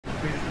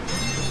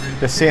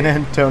The San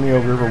Antonio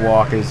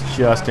Riverwalk is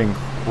just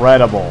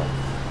incredible.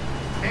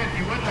 Hey, if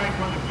you would like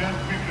one of the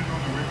best pictures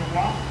on the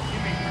Riverwalk,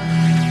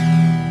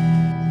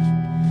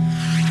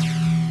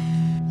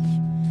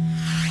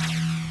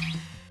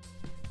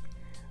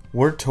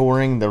 We're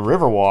touring the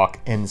Riverwalk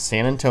in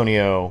San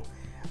Antonio.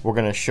 We're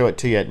going to show it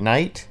to you at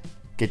night,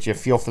 get you a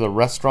feel for the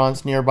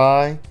restaurants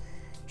nearby,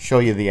 show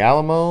you the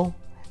Alamo,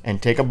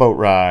 and take a boat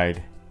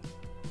ride.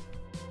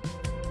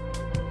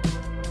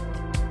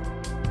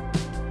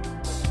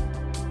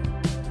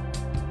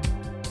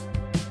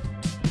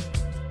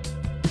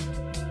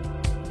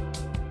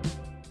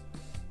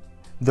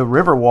 The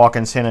Riverwalk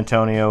in San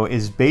Antonio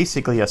is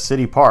basically a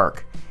city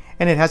park,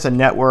 and it has a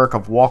network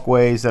of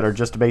walkways that are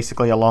just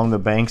basically along the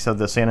banks of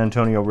the San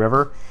Antonio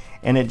River,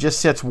 and it just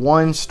sits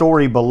one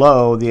story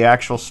below the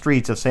actual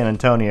streets of San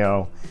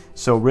Antonio.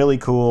 So really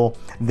cool.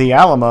 The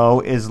Alamo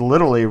is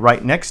literally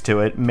right next to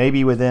it,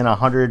 maybe within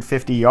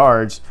 150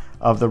 yards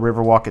of the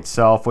Riverwalk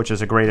itself, which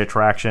is a great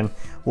attraction.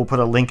 We'll put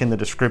a link in the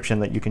description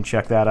that you can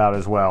check that out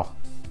as well.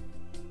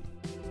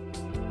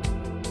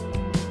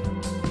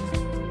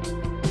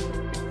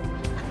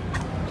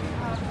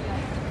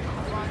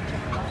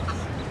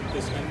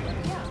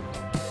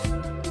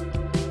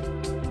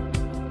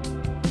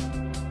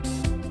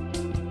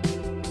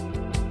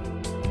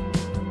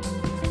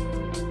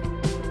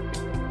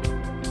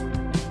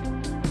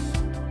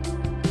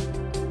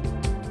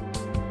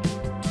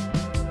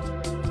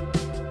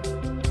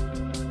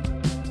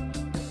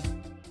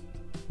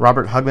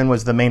 Robert Hugman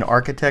was the main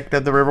architect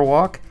of the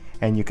Riverwalk,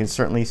 and you can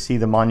certainly see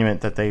the monument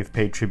that they've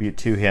paid tribute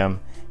to him.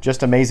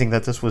 Just amazing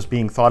that this was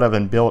being thought of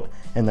and built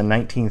in the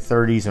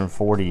 1930s and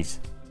 40s.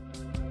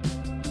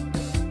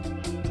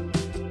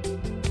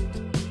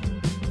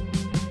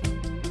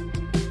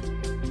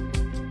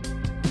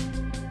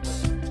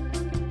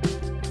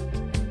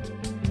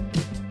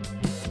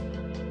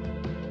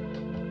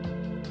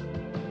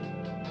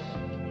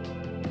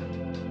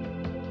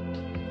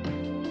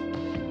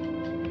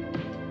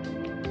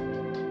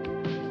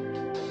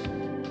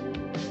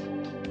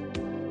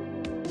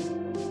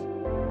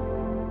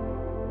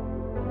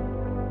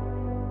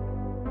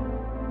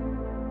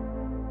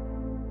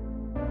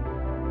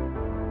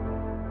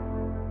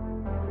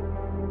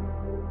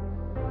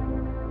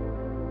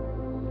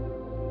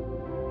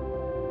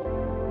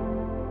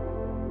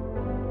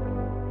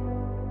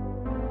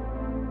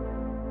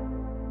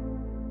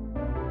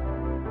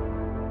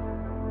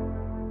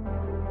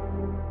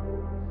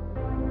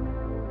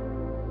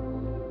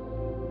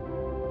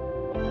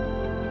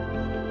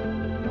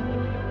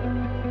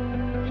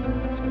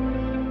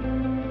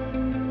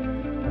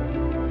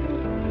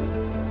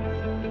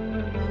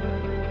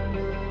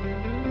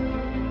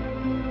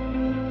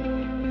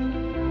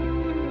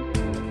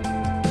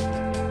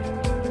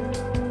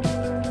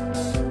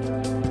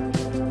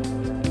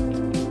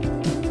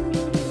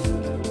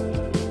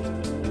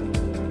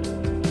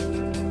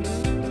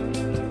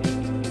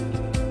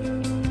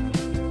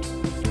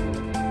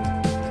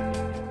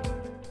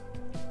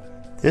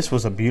 This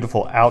was a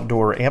beautiful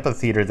outdoor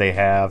amphitheater they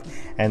have,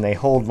 and they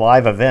hold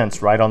live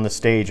events right on the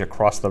stage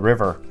across the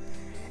river.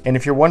 And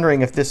if you're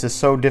wondering if this is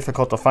so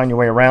difficult to find your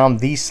way around,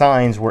 these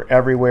signs were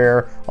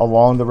everywhere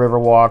along the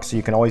Riverwalk, so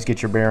you can always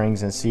get your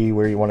bearings and see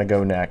where you want to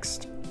go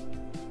next.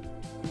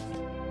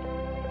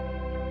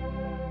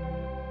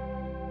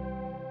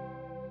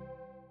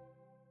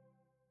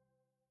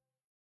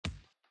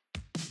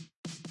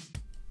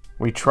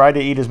 We tried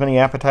to eat as many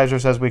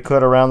appetizers as we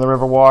could around the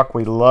Riverwalk.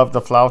 We loved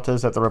the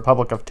flautas at the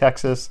Republic of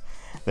Texas.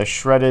 The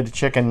shredded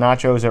chicken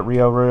nachos at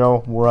Rio Rio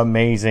were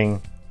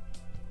amazing.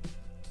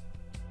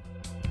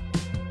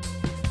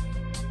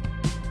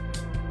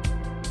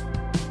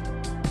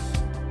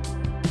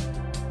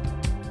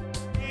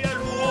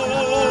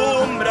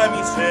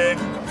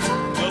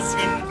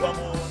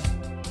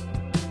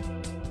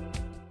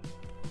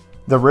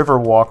 The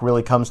Riverwalk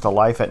really comes to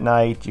life at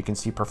night. You can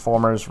see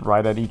performers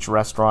right at each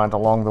restaurant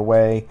along the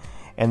way.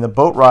 And the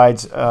boat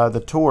rides,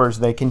 the tours,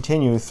 they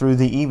continue through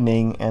the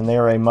evening, and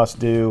they're a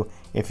must-do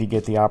if you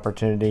get the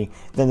opportunity.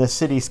 Then the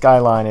city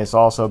skyline is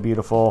also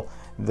beautiful.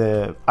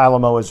 The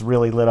Alamo is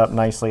really lit up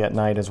nicely at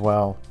night as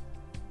well.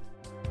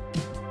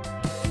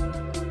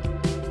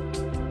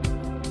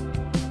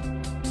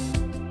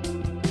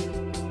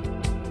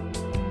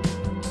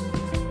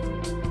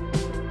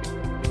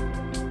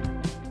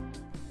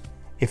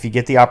 If you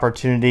get the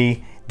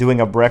opportunity, doing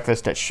a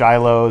breakfast at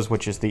Shiloh's,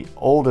 which is the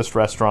oldest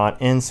restaurant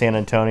in San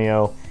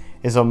Antonio,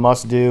 is a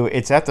must-do.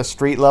 It's at the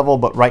street level,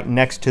 but right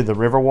next to the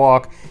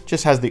Riverwalk.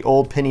 Just has the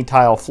old penny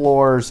tile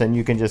floors, and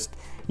you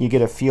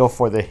get a feel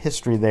for the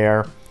history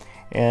there.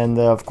 And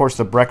of course,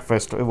 the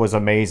breakfast, it was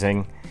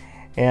amazing.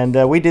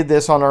 And we did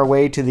this on our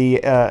way to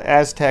the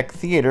Aztec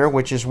Theater,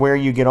 which is where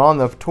you get on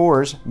the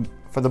tours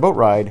for the boat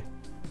ride.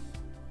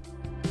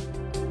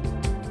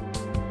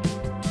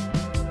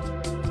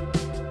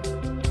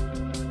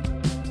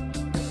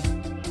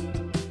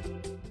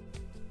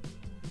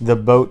 The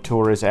boat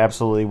tour is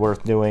absolutely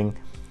worth doing.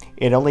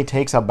 It only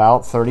takes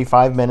about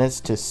 35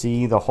 minutes to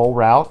see the whole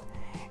route,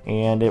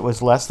 and it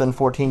was less than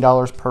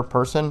 $14 per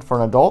person for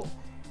an adult.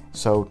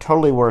 So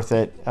totally worth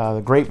it.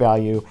 Great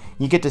value.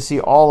 You get to see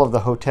all of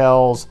the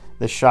hotels,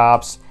 the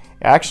shops.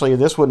 Actually,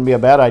 this wouldn't be a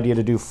bad idea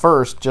to do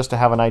first, just to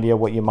have an idea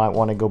what you might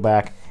want to go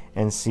back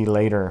and see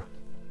later.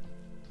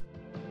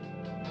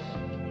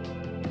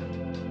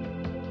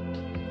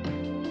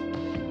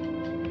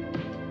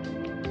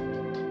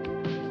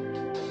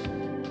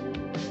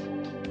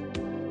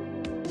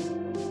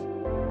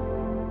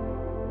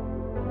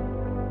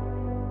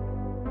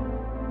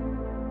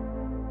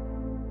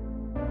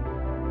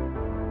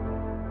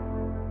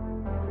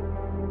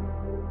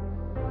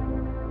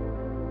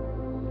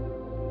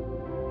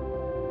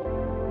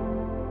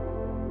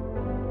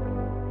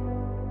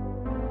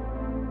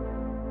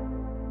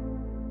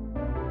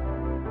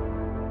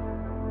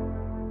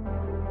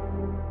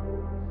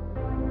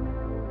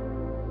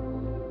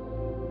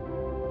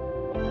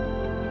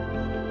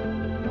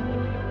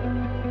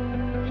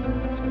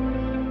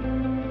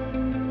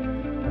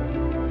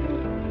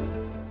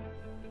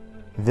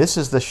 This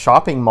is the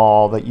shopping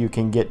mall that you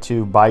can get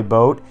to by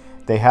boat.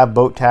 They have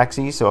boat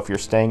taxis, so if you're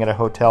staying at a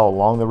hotel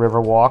along the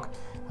Riverwalk,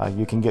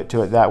 you can get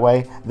to it that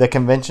way. The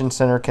convention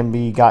center can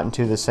be gotten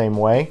to the same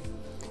way.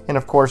 And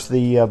of course,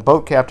 the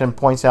boat captain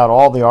points out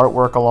all the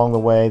artwork along the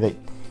way that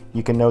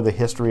you can know the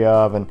history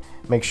of, and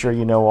make sure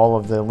you know all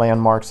of the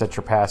landmarks that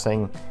you're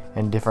passing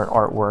and different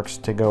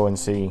artworks to go and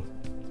see.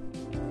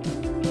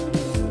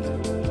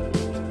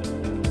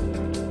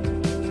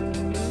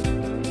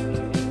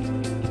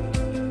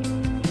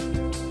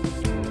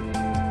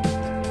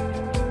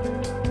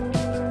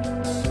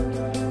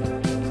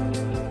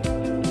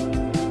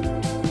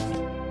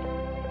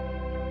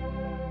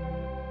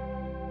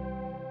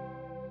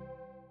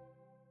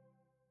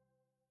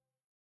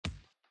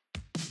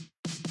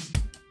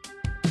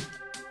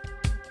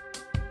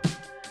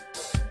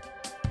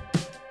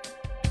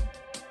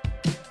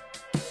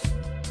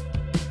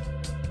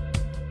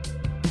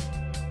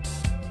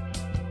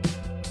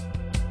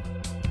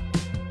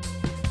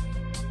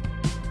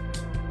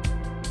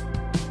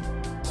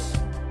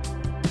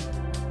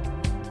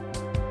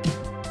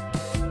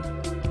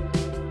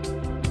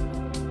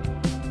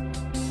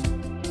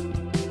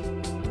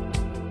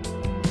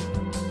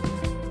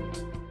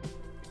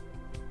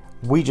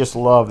 We just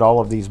loved all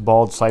of these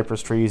bald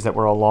cypress trees that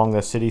were along the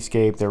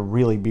cityscape. They're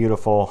really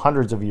beautiful,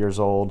 hundreds of years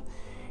old,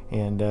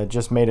 and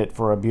just made it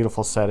for a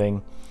beautiful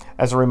setting.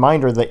 As a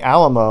reminder, the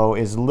Alamo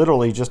is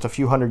literally just a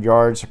few hundred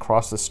yards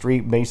across the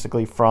street,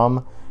 basically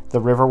from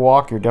the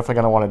Riverwalk. You're definitely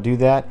going to want to do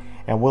that,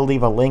 and we'll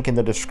leave a link in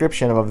the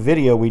description of a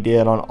video we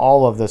did on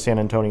all of the San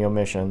Antonio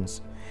missions.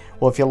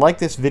 Well, if you like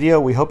this video,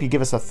 we hope you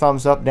give us a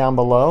thumbs up down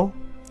below,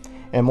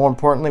 and more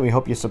importantly, we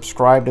hope you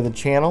subscribe to the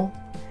channel.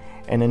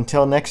 And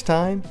until next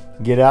time,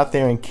 get out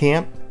there and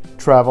camp,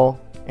 travel,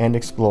 and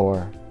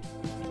explore.